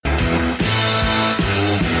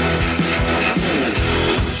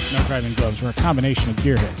Driving Gloves. We're a combination of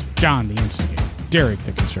gearheads. John the Instigator, Derek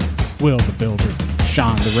the Conservative, Will the Builder,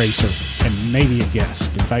 Sean the Racer, and maybe a guest.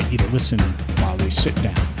 Invite you to listen while we sit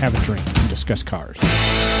down, have a drink, and discuss cars.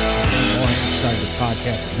 Learn more and subscribe to the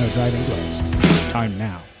podcast at No Driving Gloves. Time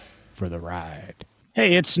now for the ride.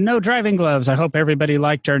 Hey, it's No Driving Gloves. I hope everybody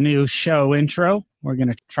liked our new show intro. We're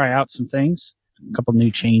going to try out some things, a couple new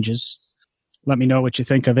changes. Let me know what you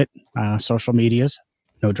think of it. Social medias,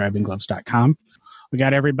 NoDrivingGloves.com. We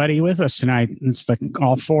got everybody with us tonight. It's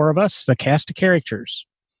all four of us, the cast of characters.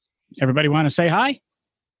 Everybody want to say hi?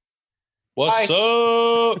 What's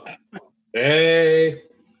up? Hey.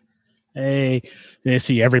 Hey. You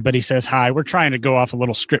see, everybody says hi. We're trying to go off a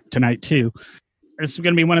little script tonight, too. This is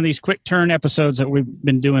going to be one of these quick turn episodes that we've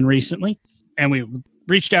been doing recently. And we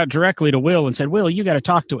reached out directly to Will and said, Will, you got to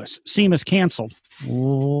talk to us. SEMA's canceled.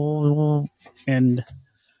 And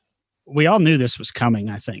we all knew this was coming,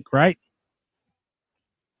 I think, right?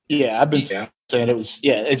 Yeah, I've been saying it was,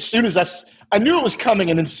 as soon as I knew it was coming,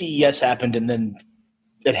 and then CES happened, and then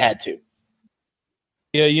it had to.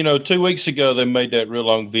 Yeah, 2 weeks ago, they made that real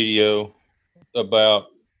long video about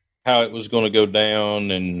how it was going to go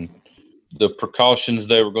down and the precautions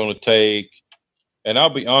they were going to take. And I'll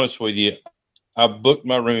be honest with you, I booked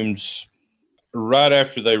my rooms right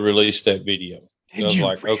after they released that video. I was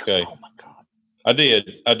like, okay. Oh, my God. I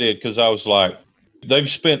did, because I was like,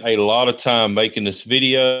 they've spent a lot of time making this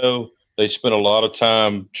video. They spent a lot of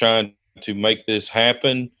time trying to make this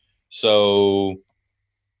happen. So,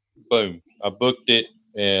 boom, I booked it.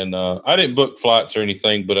 And I didn't book flights or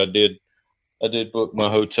anything, but I did book my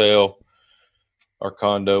hotel or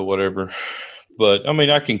condo, whatever. But, I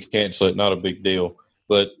mean, I can cancel it, not a big deal.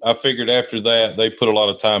 But I figured after that, they put a lot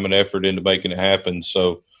of time and effort into making it happen.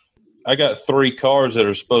 So I got 3 cars that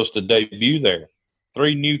are supposed to debut there,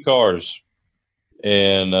 3 new cars.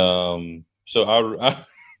 And so I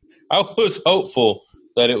was hopeful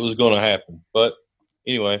that it was going to happen. But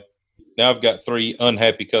anyway, now I've got 3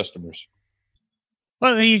 unhappy customers.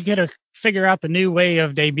 Well, you got to figure out the new way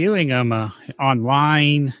of debuting them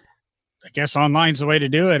online. I guess online's the way to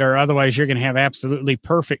do it, or otherwise you're going to have absolutely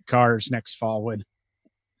perfect cars next fall.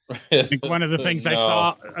 I think one of the things I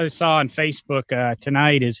saw on Facebook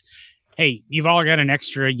tonight is, hey, you've all got an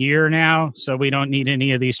extra year now, so we don't need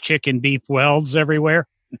any of these chicken beep welds everywhere.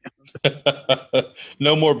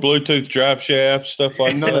 No more Bluetooth drive shaft, stuff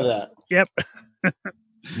like None of that. Yep.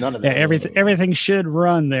 None of that. Everything should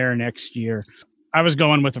run there next year. I was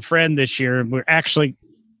going with a friend this year. We actually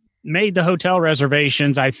made the hotel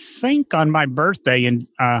reservations, I think, on my birthday and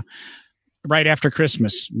right after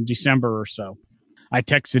Christmas, December or so. I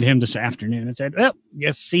texted him this afternoon and said, well,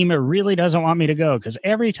 yes, SEMA really doesn't want me to go because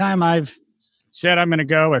every time I've said I'm going to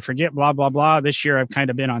go, I forget, blah, blah, blah. This year I've kind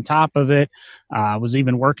of been on top of it. I was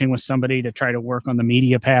even working with somebody to try to work on the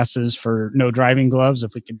media passes for No Driving Gloves,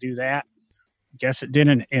 if we could do that. Guess it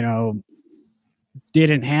didn't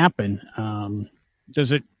happen.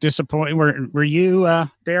 Does it disappoint? Were you,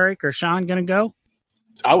 Derek or Sean, going to go?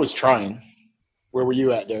 I was trying. Where were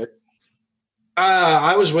you at, Derek?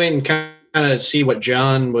 I was waiting kind of see what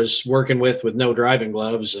John was working with No Driving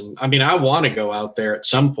Gloves. And I mean, I want to go out there at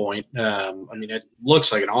some point. I mean, it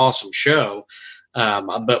looks like an awesome show.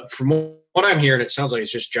 But from what I'm hearing, it sounds like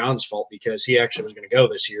it's just John's fault because he actually was going to go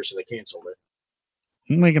this year, so they canceled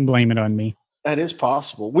it. We can blame it on me. That is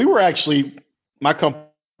possible. We were actually, my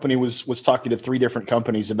company was talking to 3 different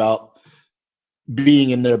companies about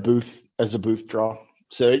being in their booth as a booth draw.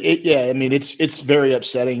 So it's very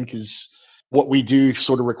upsetting because what we do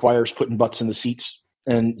sort of requires putting butts in the seats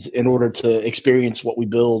and in order to experience what we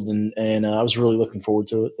build. And I was really looking forward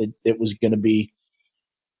to it. It was going to be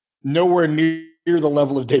nowhere near the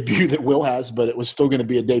level of debut that Will has, but it was still going to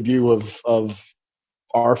be a debut of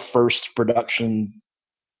our first production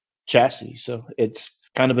chassis. So it's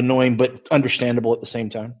kind of annoying, but understandable at the same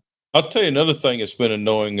time. I'll tell you another thing that's been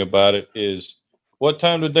annoying about it is, what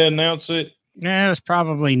time did they announce it? Yeah, it was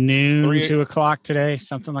probably noon, 2 o'clock today,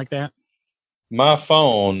 something like that. My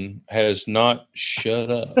phone has not shut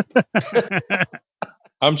up.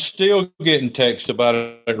 I'm still getting text about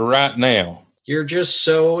it right now. You're just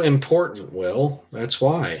so important, Will. That's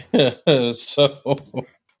why. So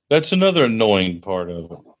that's another annoying part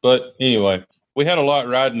of it. But anyway, we had a lot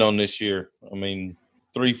riding on this year. I mean,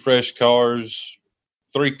 3 fresh cars,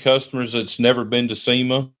 3 customers that's never been to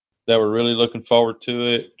SEMA that were really looking forward to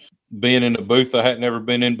it. Being in a booth I had never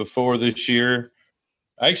been in before this year.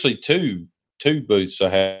 Actually, two booths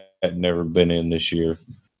I had never been in this year.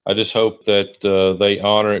 I just hope that they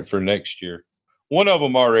honor it for next year. One of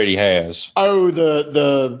them already has. Oh,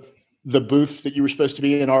 the booth that you were supposed to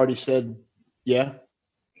be in already said, yeah?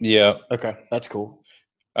 Yeah. Okay, that's cool.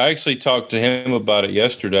 I actually talked to him about it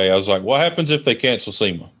yesterday. I was like, what happens if they cancel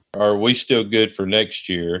SEMA? Are we still good for next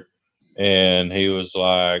year? And he was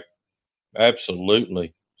like,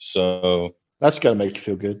 absolutely. So that's got to make you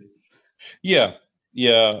feel good. Yeah.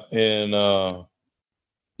 And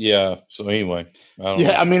yeah. So anyway,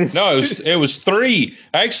 I mean, it was three.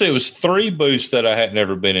 Actually, it was three booths that I had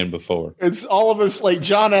never been in before. It's all of us. Like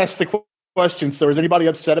John asked the question. So is anybody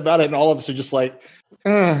upset about it? And all of us are just like,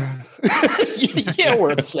 yeah,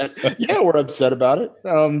 we're upset. Yeah, we're upset about it.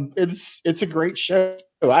 It's a great show.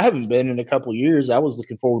 I haven't been in a couple of years. I was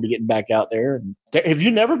looking forward to getting back out there. And have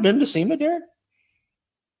you never been to SEMA, Derek?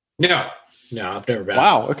 No, I've never been.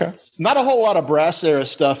 Wow. Okay. Not a whole lot of brass era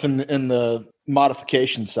stuff in the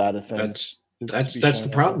modification side of things. That's the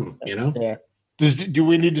problem, you know? Yeah. Do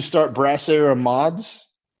we need to start brass era mods?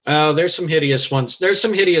 There's some hideous ones. There's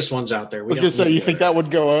some hideous ones out there. I was going to say, you think that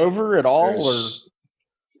would go over at all? Or?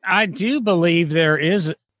 I do believe there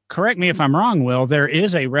is, correct me if I'm wrong, Will, there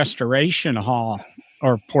is a restoration hall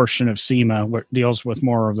or portion of SEMA where it deals with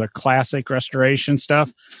more of the classic restoration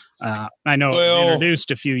stuff. I know it was introduced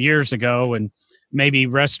a few years ago, and maybe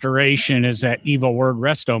restoration is that evil word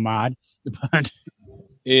resto mod, but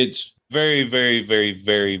it's very, very, very,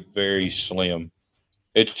 very, very slim.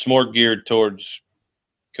 It's more geared towards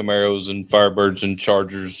Camaros and Firebirds and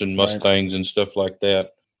Chargers and Mustangs and stuff like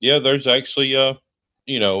that. Yeah, there's actually,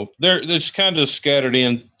 there's kind of scattered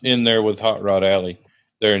in there with Hot Rod Alley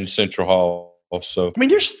there in Central Hall. So I mean,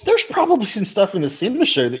 there's probably some stuff in the SEMA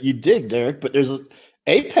show that you dig, Derek, but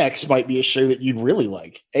Apex might be a show that you'd really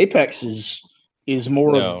like. Apex is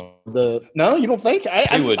more of the you don't think? I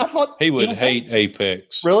thought he would hate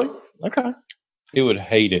Apex. Really? Okay. He would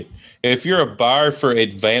hate it. If you're a buyer for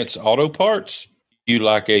advanced auto parts, you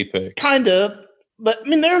like Apex. Kind of. But I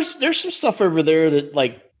mean there's some stuff over there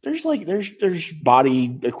that there's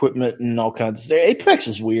body equipment and all kinds of Apex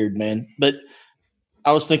is weird, man. But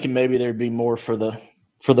I was thinking maybe there'd be more for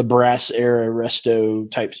the brass era resto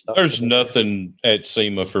type stuff. There's nothing at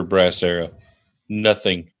SEMA for brass era.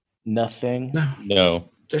 Nothing. No.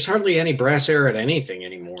 There's hardly any brass era at anything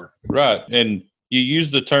anymore. Right. And you use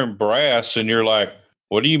the term brass and you're like,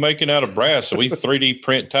 what are you making out of brass? We 3D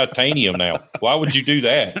print titanium now. Why would you do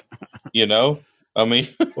that? You know? I mean,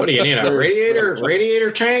 what do you need? A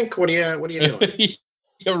radiator tank? What are you doing?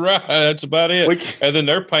 You're right. That's about it. And then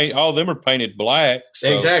all of them are painted black.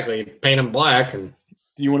 So. Exactly. Paint them black. And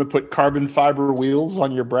do you want to put carbon fiber wheels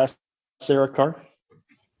on your brass era car?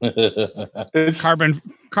 It's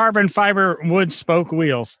carbon fiber wood spoke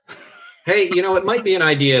wheels. Hey, it might be an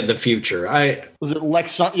idea of the future. Was it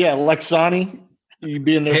Lexani? Yeah, Lexani. You'd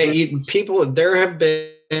be in there. Hey, people. There have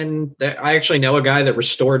been. I actually know a guy that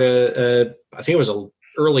restored I think it was a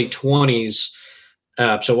early 20s.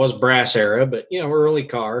 So it was brass era, but early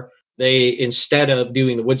car. They, instead of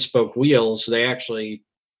doing the wood spoke wheels, they actually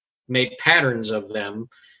made patterns of them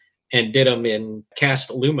and did them in cast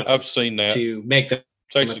aluminum. I've seen that to make them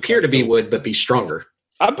appear to be wood but be stronger.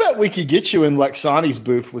 I bet we could get you in Lexani's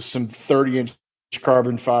booth with some 30-inch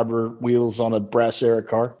carbon fiber wheels on a brass era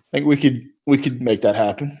car. I think we could make that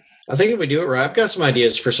happen. I think if we do it right, I've got some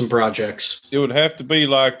ideas for some projects. It would have to be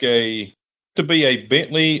like a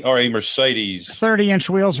Bentley or a Mercedes. 30-inch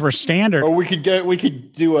wheels were standard. Or we could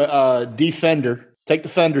do a Defender. Take the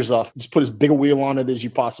fenders off. Just put as big a wheel on it as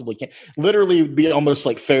you possibly can. Literally, it would be almost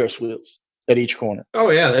like Ferris wheels at each corner.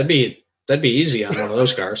 Oh yeah, that'd be easy on one of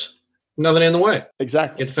those cars. Nothing in the way.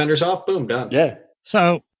 Exactly. Get the fenders off. Boom, done. Yeah.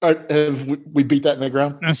 So have we beat that in the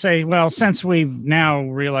ground? I say, well, since we've now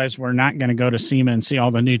realized we're not going to go to SEMA and see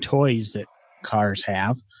all the new toys that cars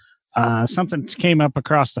have, something came up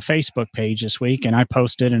across the Facebook page this week, and I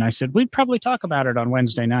posted and I said we'd probably talk about it on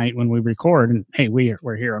Wednesday night when we record. And hey,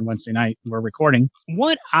 we're here on Wednesday night. We're recording.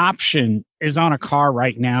 What option is on a car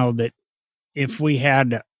right now that if we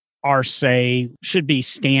had our say should be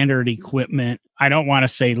standard equipment? I don't want to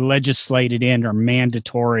say legislated in or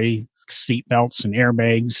mandatory seat belts and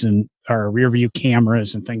airbags and or rear view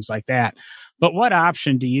cameras and things like that. But what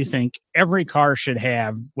option do you think every car should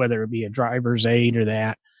have, whether it be a driver's aid or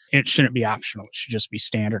that? It shouldn't be optional. It should just be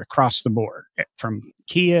standard across the board from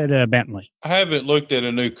Kia to Bentley. I haven't looked at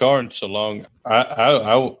a new car in so long.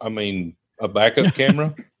 I mean, a backup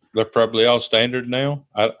camera, they're probably all standard now.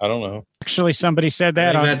 I don't know. Actually, somebody said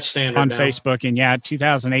that on Facebook. And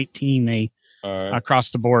 2018, they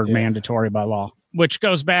across the board mandatory by law, which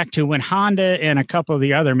goes back to when Honda and a couple of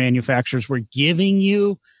the other manufacturers were giving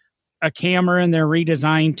you a camera in their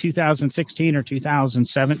redesigned 2016 or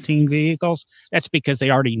 2017 vehicles. That's because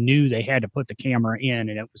they already knew they had to put the camera in,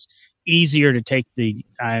 and it was easier to take the,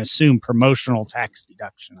 I assume, promotional tax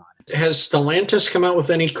deduction on it. Has Stellantis come out with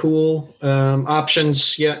any cool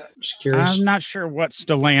options yet? Just curious. I'm not sure what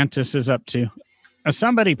Stellantis is up to.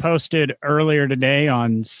 Somebody posted earlier today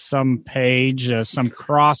on some page some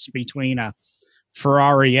cross between a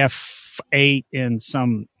Ferrari F8 and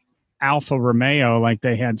some Alfa Romeo, like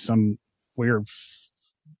they had some weird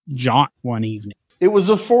jaunt one evening. It was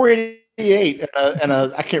a 488 and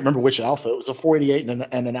a I can't remember which Alpha. It was a 488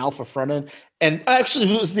 and an Alpha front end. And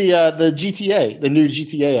actually, it was the GTA, the new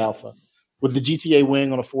GTA Alpha with the GTA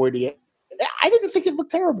wing on a 488. I didn't think it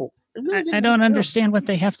looked terrible. I don't understand what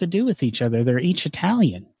they have to do with each other. They're each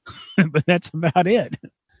Italian, but that's about it.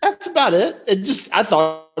 That's about it. I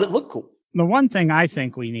thought it looked cool. The one thing I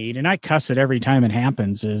think we need, and I cuss it every time it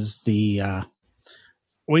happens, is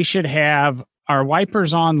we should have our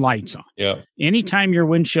wipers on, lights on. Yeah. Anytime your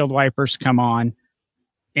windshield wipers come on,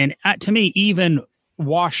 and to me, even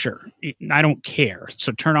washer, I don't care.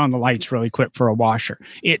 So turn on the lights really quick for a washer.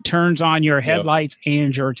 It turns on your headlights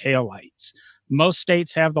and your taillights. Most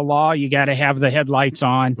states have the law. You got to have the headlights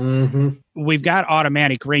on. Mm-hmm. We've got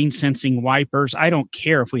automatic rain sensing wipers. I don't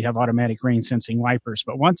care if we have automatic rain sensing wipers,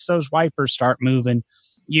 but once those wipers start moving,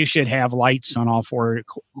 you should have lights on all four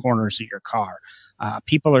corners of your car.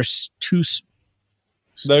 People are too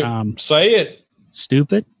say it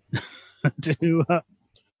stupid to.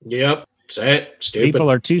 Yep, say it. Stupid. People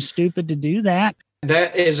are too stupid to do that.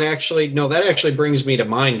 That actually brings me to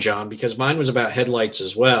mine, John, because mine was about headlights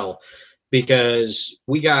as well. Because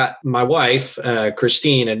we got my wife,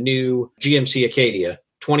 Christine, a new GMC Acadia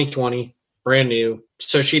 2020, brand new.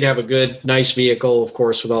 So she'd have a good, nice vehicle, of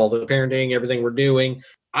course, with all the parenting, everything we're doing.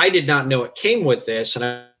 I did not know it came with this, and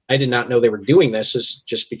I did not know they were doing this. Is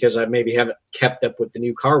just because I maybe haven't kept up with the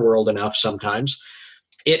new car world enough sometimes.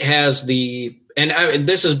 It has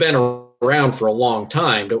this has been around for a long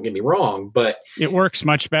time, don't get me wrong, but it works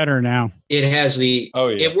much better now. It has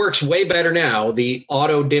it works way better now, the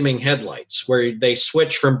auto dimming headlights, where they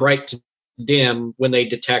switch from bright to dim when they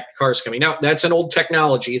detect cars coming. Now, that's an old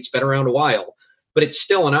technology. It's been around a while, but it's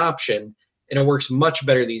still an option, and it works much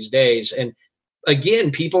better these days. And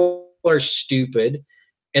again, people are stupid,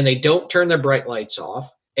 and they don't turn their bright lights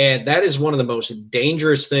off. And that is one of the most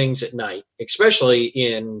dangerous things at night, especially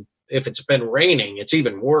if it's been raining, it's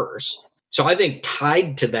even worse. So I think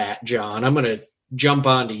tied to that, John, I'm going to jump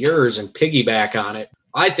onto yours and piggyback on it.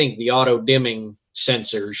 I think the auto dimming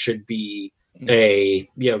sensors should be a,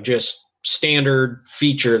 just standard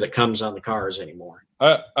feature that comes on the cars anymore.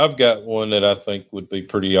 I've got one that I think would be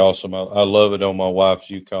pretty awesome. I love it on my wife's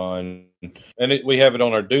Yukon, and we have it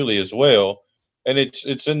on our dually as well. And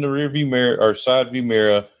it's in the rear view mirror or side view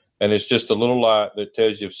mirror, and it's just a little light that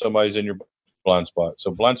tells you if somebody's in your blind spot. So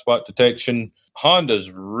blind spot detection. Honda's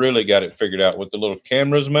really got it figured out with the little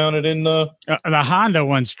cameras mounted in the Honda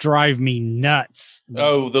ones drive me nuts.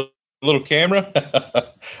 Oh, the little camera.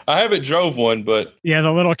 I haven't drove one, but yeah,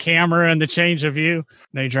 the little camera and the change of view,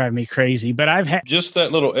 they drive me crazy. But I've had just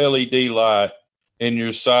that little LED light in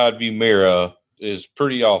your side view mirror is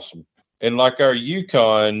pretty awesome. And like our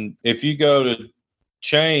Yukon, if you go to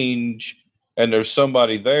change and there's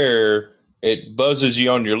somebody there, it buzzes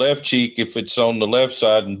you on your left cheek if it's on the left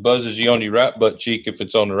side and buzzes you on your right butt cheek if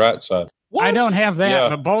it's on the right side. What? I don't have that,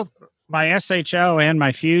 but both my SHO and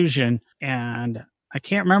my Fusion, and I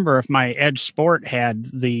can't remember if my Edge Sport had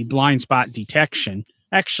the blind spot detection.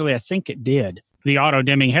 Actually, I think it did. The auto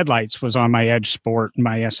dimming headlights was on my Edge Sport,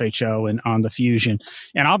 my SHO, and on the Fusion.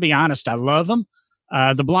 And I'll be honest, I love them.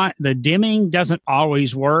 The dimming doesn't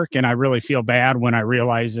always work, and I really feel bad when I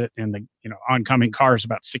realize it. And the oncoming car is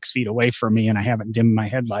about 6 feet away from me, and I haven't dimmed my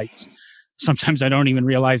headlights. Sometimes I don't even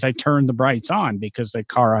realize I turned the brights on because the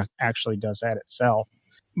car actually does that itself.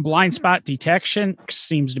 Blind spot detection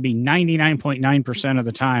seems to be 99.9% of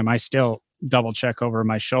the time. I still double check over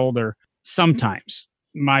my shoulder sometimes.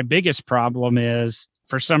 My biggest problem is,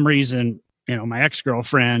 for some reason, my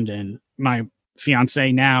ex-girlfriend and my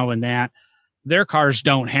fiance now and that, their cars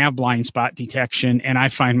don't have blind spot detection. And I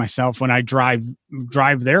find myself when I drive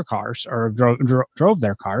their cars or drove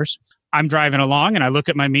their cars, I'm driving along and I look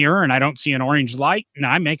at my mirror and I don't see an orange light and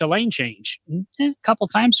I make a lane change. A couple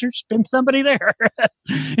times there's been somebody there.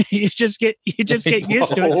 you just get used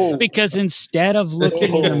to it, because instead of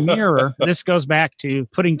looking in the mirror, this goes back to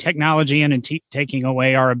putting technology in and taking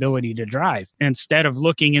away our ability to drive. Instead of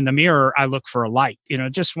looking in the mirror, I look for a light,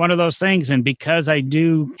 just one of those things. And because I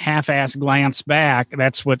do half-ass glance back,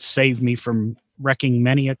 that's what saved me from wrecking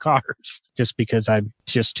many a cars, just because I'm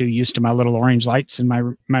just too used to my little orange lights in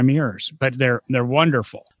my mirrors. But they're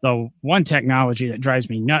wonderful. The one technology that drives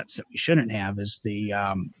me nuts that we shouldn't have is the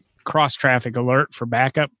cross traffic alert for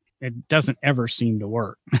backup. it doesn't ever seem to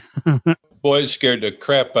work. Boy, it scared the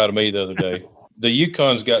crap out of me the other day. The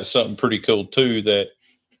Yukon's got something pretty cool too, that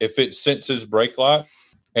if it senses brake light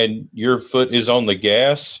and your foot is on the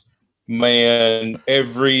gas, man,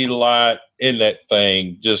 every light in that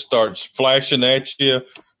thing just starts flashing at you,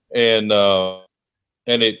 and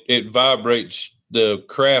it vibrates the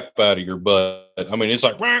crap out of your butt. I mean, it's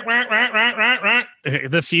like rah, rah, rah, rah, rah, rah.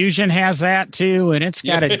 The Fusion has that too, and it's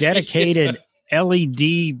got a dedicated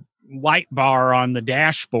LED light bar on the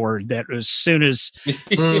dashboard that as soon as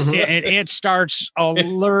it starts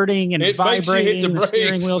alerting and vibrating, the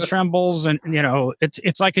steering wheel trembles, and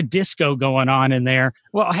it's like a disco going on in there.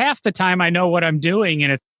 Well, half the time I know what I'm doing,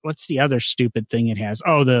 and what's the other stupid thing it has?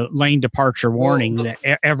 Oh, the lane departure warning that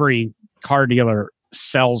every car dealer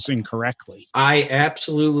sells incorrectly. I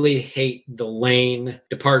absolutely hate the lane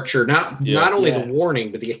departure. Not only the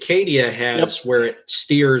warning, but the Acadia has where it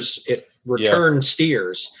steers, it return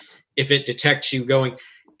steers if it detects you going.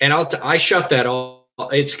 And I shut that off.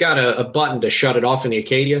 It's got a button to shut it off in the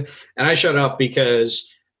Acadia, and I shut it off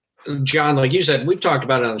because, John, like you said, we've talked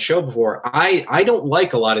about it on the show before. I don't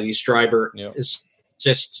like a lot of these driver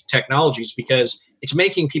assist technologies because it's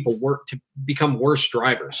making people work to become worse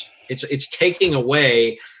drivers. It's taking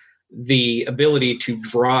away the ability to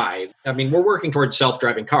drive. I mean, we're working towards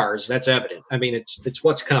self-driving cars. That's evident. I mean, it's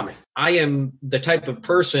what's coming. I am the type of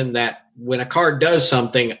person that when a car does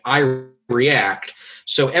something, I react.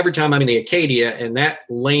 So every time I'm in the Acadia and that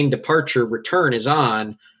lane departure return is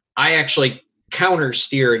on, I actually counter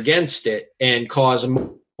steer against it and cause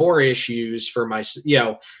more issues for my,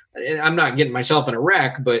 I'm not getting myself in a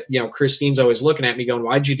wreck, but Christine's always looking at me going,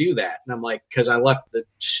 "Why'd you do that?" And I'm like, "Because I left the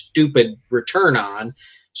stupid return on,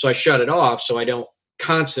 so I shut it off so I don't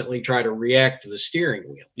constantly try to react to the steering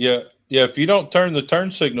wheel." Yeah. If you don't turn the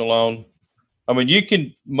turn signal on, I mean, you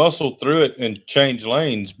can muscle through it and change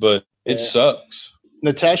lanes, but it sucks.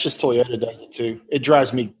 Natasha's Toyota does it too. It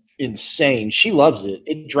drives me insane. She loves it.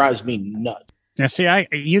 It drives me nuts. Now, see,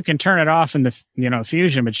 you can turn it off in the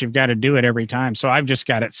Fusion, but you've got to do it every time. So I've just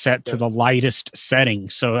got it set to the lightest setting,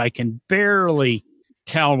 so I can barely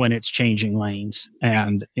tell when it's changing lanes,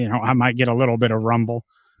 and I might get a little bit of rumble.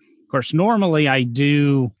 Of course, normally I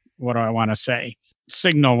do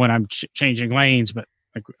signal when I'm changing lanes, but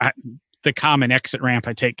the common exit ramp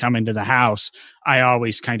I take coming to the house, I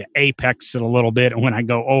always kind of apex it a little bit, and when I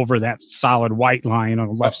go over that solid white line on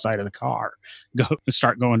the left side of the car,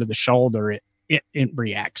 start going to the shoulder, it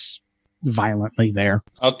reacts violently there.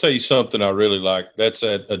 I'll tell you something I really like. That's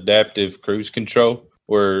that adaptive cruise control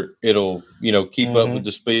where it'll, keep up with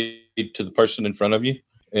the speed to the person in front of you.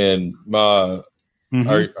 And our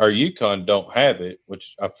Yukon don't have it,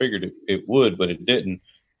 which I figured it would, but it didn't.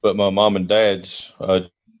 But my mom and dad's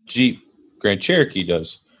Jeep Grand Cherokee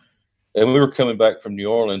does. And we were coming back from New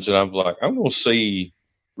Orleans, and I'm like, I'm going to see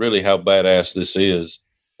really how badass this is.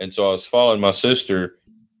 And so I was following my sister,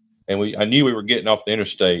 and I knew we were getting off the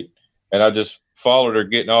interstate, and I just followed her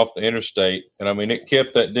getting off the interstate. And I mean, it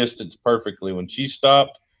kept that distance perfectly. When she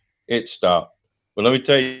stopped, it stopped. But let me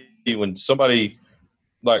tell you, when somebody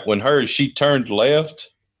she turned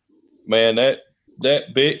left, man, that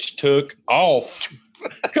bitch took off.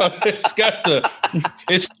 It's got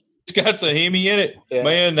the Hemi in it,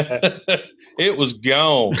 man. It was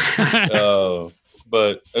gone.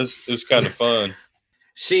 But it's kind of fun.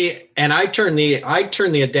 See, and I turn the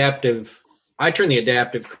adaptive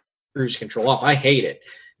cruise control off. I hate it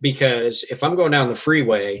because if I'm going down the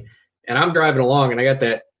freeway and I'm driving along and I got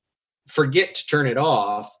that, forget to turn it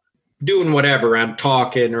off, doing whatever, I'm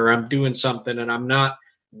talking or I'm doing something and I'm not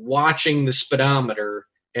watching the speedometer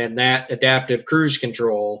and that adaptive cruise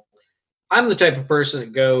control. I'm the type of person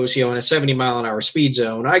that goes, in a 70 mile an hour speed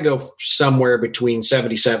zone. I go somewhere between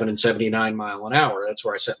 77 and 79 mile an hour. That's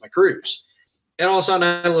where I set my cruise. And all of a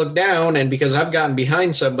sudden I look down, and because I've gotten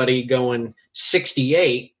behind somebody going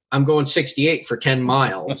 68, I'm going 68 for 10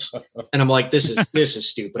 miles. And I'm like, this is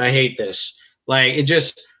stupid. I hate this. Like,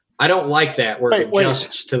 I don't like that where it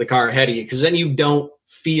adjusts to the car ahead of you, because then you don't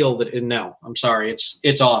feel that. No, I'm sorry.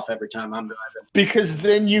 It's off every time I'm driving. Because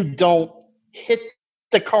then you don't hit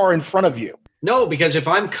the car in front of you. No, because if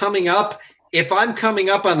I'm coming up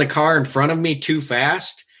on the car in front of me too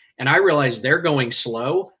fast and I realize they're going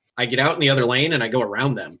slow, I get out in the other lane and I go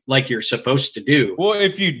around them like you're supposed to do. Well,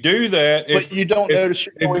 if you do that, but you don't notice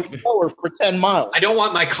you're going slower for 10 miles. I don't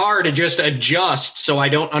want my car to just adjust so I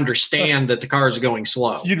don't understand that the car is going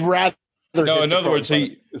slow. So you'd rather. No, in other words,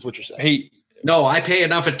 is what you're saying. No, I pay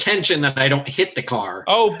enough attention that I don't hit the car.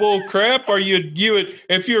 Oh, bull crap. Are you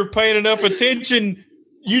if you're paying enough attention,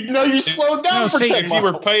 you'd know you slowed down for 10 miles. If you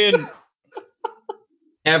were paying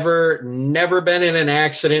Never been in an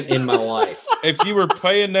accident in my life. If you were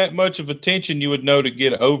paying that much of attention, you would know to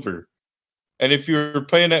get over. And if you were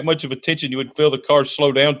paying that much of attention, you would feel the car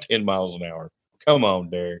slow down 10 miles an hour. Come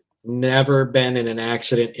on, Derek. Never been in an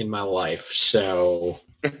accident in my life. So,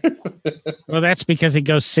 well, that's because it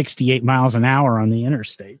goes 68 miles an hour on the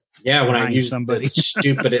interstate. Yeah, when I use somebody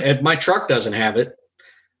stupid, my truck doesn't have it.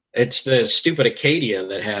 It's the stupid Acadia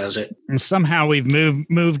that has it. And somehow we've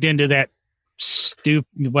moved into that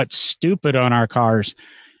what's stupid on our cars,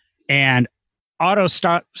 and auto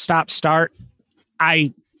stop start.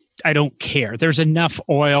 I don't care. There's enough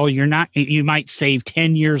oil. You might save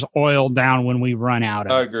 10 years oil down when we run out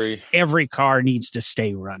of it. I agree. Every car needs to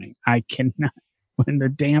stay running. I cannot, when the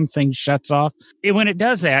damn thing shuts off. When it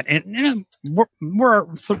does that, and we're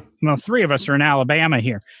three of us are in Alabama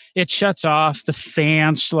here. It shuts off, the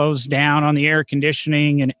fan slows down on the air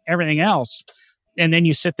conditioning and everything else. And then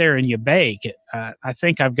you sit there and you bake. I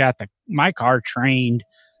think I've got my car trained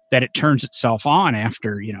that it turns itself on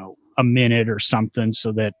after, a minute or something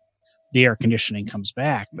so that the air conditioning comes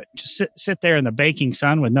back. But just sit there in the baking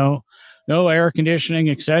sun with no air conditioning,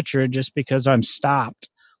 etc., just because I'm stopped.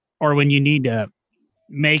 Or when you need to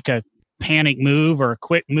make a panic move or a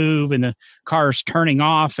quick move and the car's turning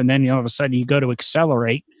off, and then all of a sudden you go to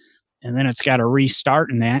accelerate and then it's got to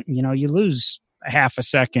restart, and that, you lose a half a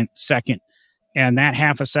second, and that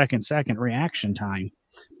half a second reaction time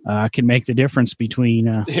can make the difference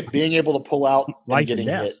between being able to pull out and getting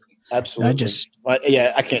hit. Absolutely.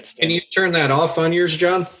 I can't stand. Can you turn that off on yours,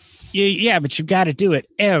 John? Yeah, but you've got to do it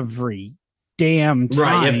every damn time.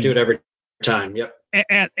 Right, you have to do it every time. Yep.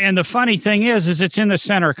 And the funny thing is it's in the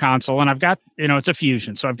center console, and I've got, it's a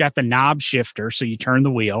Fusion, so I've got the knob shifter, so you turn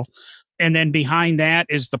the wheel, and then behind that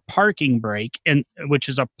is the parking brake, which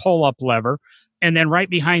is a pull-up lever, and then right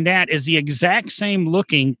behind that is the exact same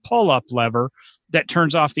looking pull-up lever that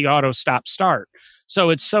turns off the auto stop start. So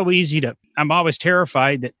it's so easy I'm always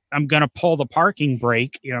terrified that I'm going to pull the parking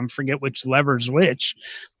brake, forget which lever's which,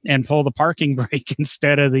 and pull the parking brake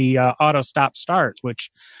instead of the auto stop start, which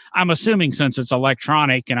I'm assuming since it's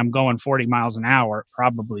electronic and I'm going 40 miles an hour, it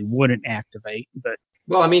probably wouldn't activate. But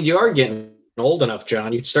well, I mean, you are getting old enough,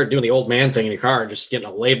 John. You'd start doing the old man thing in your car, just getting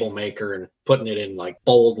a label maker and putting it in like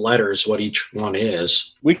bold letters what each one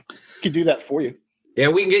is. We could do that for you. Yeah,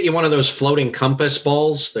 we can get you one of those floating compass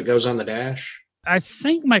balls that goes on the dash. I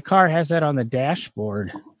think my car has that on the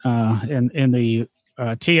dashboard in the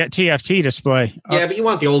TFT display. Yeah, but you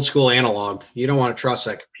want the old school analog. You don't want to trust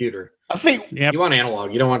that computer. I think you want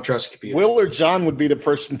analog. You don't want to trust the computer. Will or John would be the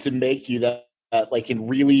person to make you that like in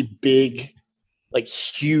really big, like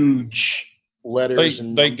huge letters.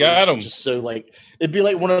 They got them. Just so like it'd be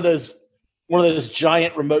like one of those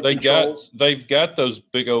giant remote controls. They've got those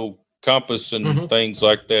big old compass and things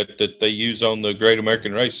like that they use on the Great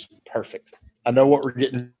American Race. Perfect. I know what we're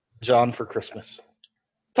getting John for Christmas.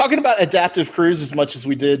 Talking about adaptive cruise as much as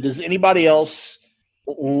we did, does anybody else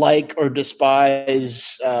like or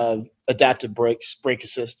despise adaptive brake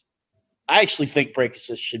assist? I actually think brake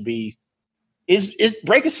assist should be is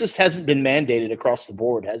brake assist hasn't been mandated across the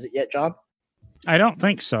board, has it yet, John? I don't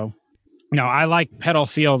think so. No, I like pedal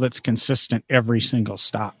feel that's consistent every single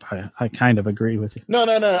stop. I kind of agree with you. No.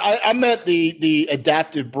 I meant the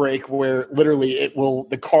adaptive brake where literally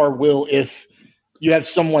the car will, if you have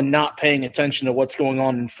someone not paying attention to what's going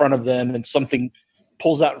on in front of them and something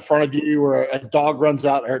pulls out in front of you, or a dog runs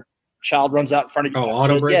out or a child runs out in front of you. Oh,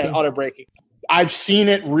 auto braking? Yeah, auto braking. I've seen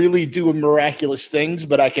it really do miraculous things,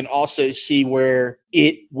 but I can also see where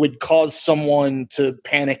it would cause someone to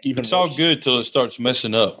panic even It's worse. all good till it starts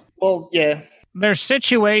messing up. Well, yeah. There's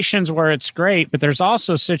situations where it's great, but there's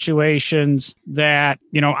also situations that,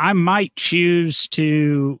 I might choose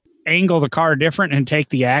to angle the car different and take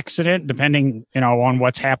the accident depending, on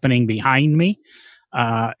what's happening behind me.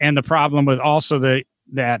 And the problem with also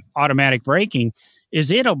that automatic braking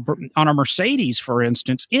is on a Mercedes, for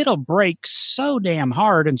instance, it'll brake so damn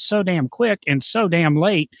hard and so damn quick and so damn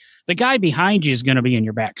late. The guy behind you is going to be in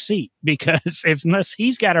your back seat because unless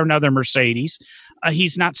he's got another Mercedes,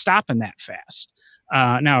 he's not stopping that fast.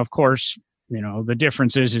 Now, of course, the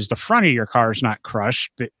difference is the front of your car is not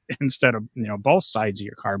crushed, but instead of, both sides of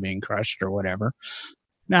your car being crushed or whatever.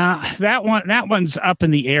 Now, that one's up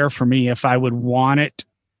in the air for me if I would want it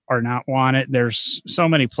or not want it. There's so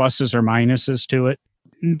many pluses or minuses to it.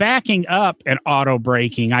 Backing up and auto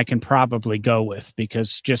braking, I can probably go with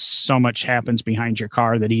because just so much happens behind your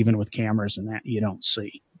car that even with cameras and that you don't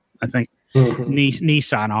see. I think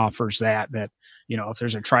Nissan offers that, if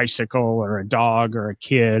there's a tricycle or a dog or a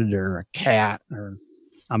kid or a cat or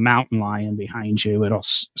a mountain lion behind you, it'll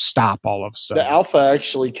stop all of a sudden. The Alpha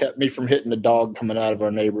actually kept me from hitting the dog coming out of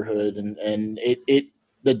our neighborhood, and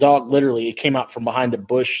the dog literally, it came out from behind a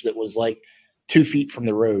bush that was like 2 feet from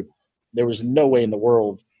the road. There was no way in the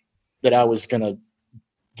world that I was going to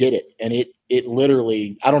get it. And it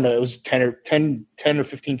literally, I don't know, it was 10 or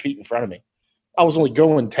 15 feet in front of me. I was only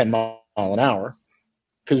going 10 miles an hour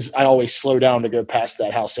because I always slow down to go past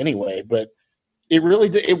that house anyway. But it really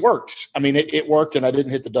did. It worked. I mean, it worked, and I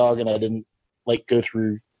didn't hit the dog, and I didn't like go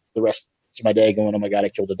through the rest of my day going, "Oh my God, I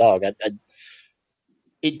killed a dog."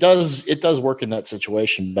 It does work in that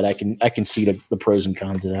situation, but I can see the pros and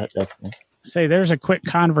cons of that, definitely. Say, there's a quick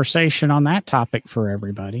conversation on that topic for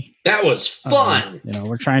everybody. That was fun.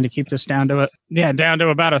 We're trying to keep this down to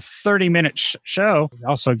about a 30-minute show.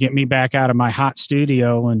 Also, get me back out of my hot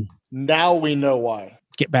studio and now we know why.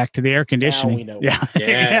 Get back to the air conditioning. Now we know yeah. why.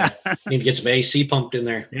 Yeah. Need to get some AC pumped in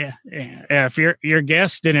there. Yeah. If your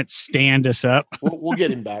guest didn't stand us up, we'll get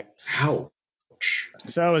him back. Ouch.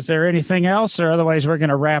 So, is there anything else, or otherwise we're going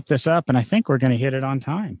to wrap this up? And I think we're going to hit it on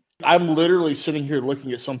time. I'm literally sitting here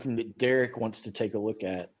looking at something that Derek wants to take a look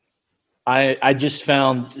at. I just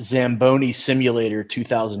found Zamboni Simulator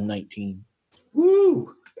 2019.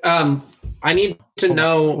 Woo! I need to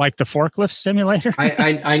know, like the forklift simulator.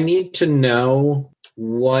 I need to know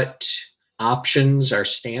what options are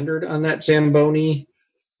standard on that Zamboni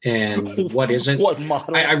and what isn't. What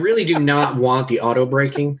model? I really do not want the auto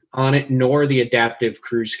braking on it, nor the adaptive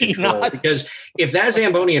cruise control. Because if that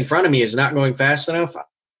Zamboni in front of me is not going fast enough,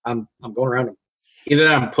 I'm going around him. Either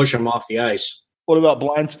that, I'm pushing him off the ice. What about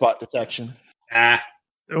blind spot detection?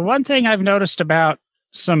 One thing I've noticed about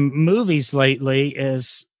some movies lately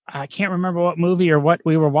is I can't remember what movie or what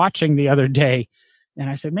we were watching the other day. And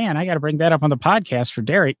I said, man, I got to bring that up on the podcast for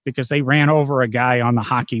Derek because they ran over a guy on the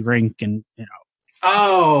hockey rink and,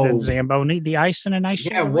 Oh, Zamboni, the ice in a nice.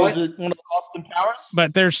 Yeah, what? Was it one of the Austin Powers?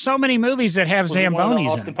 But there's so many movies that have Zambonis. One of the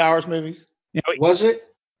Austin Powers movies? Was it?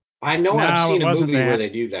 I know I've seen a movie that. where they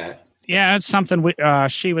do that. Yeah, it's something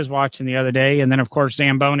she was watching the other day. And then, of course,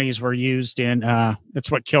 Zambonis were used in,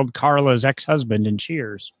 that's what killed Carla's ex-husband in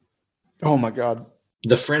Cheers. Oh, my God.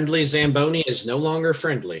 The friendly Zamboni is no longer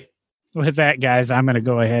friendly. With that, guys, I'm going to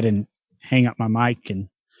go ahead and hang up my mic and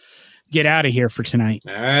get out of here for tonight.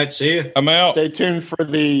 All right, see you. I'm out. Stay tuned for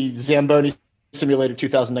the Zamboni Simulator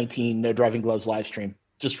 2019 No Driving Gloves live stream.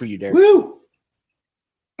 Just for you, Derek. Woo!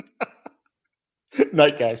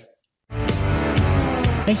 Night, guys.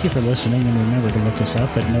 Thank you for listening, and remember to look us up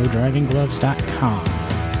at nodrivinggloves.com.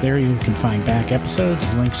 There you can find back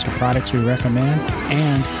episodes, links to products we recommend,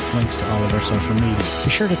 and links to all of our social media. Be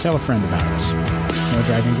sure to tell a friend about us. No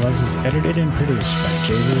Driving Gloves is edited and produced by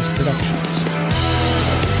J. Lewis Productions.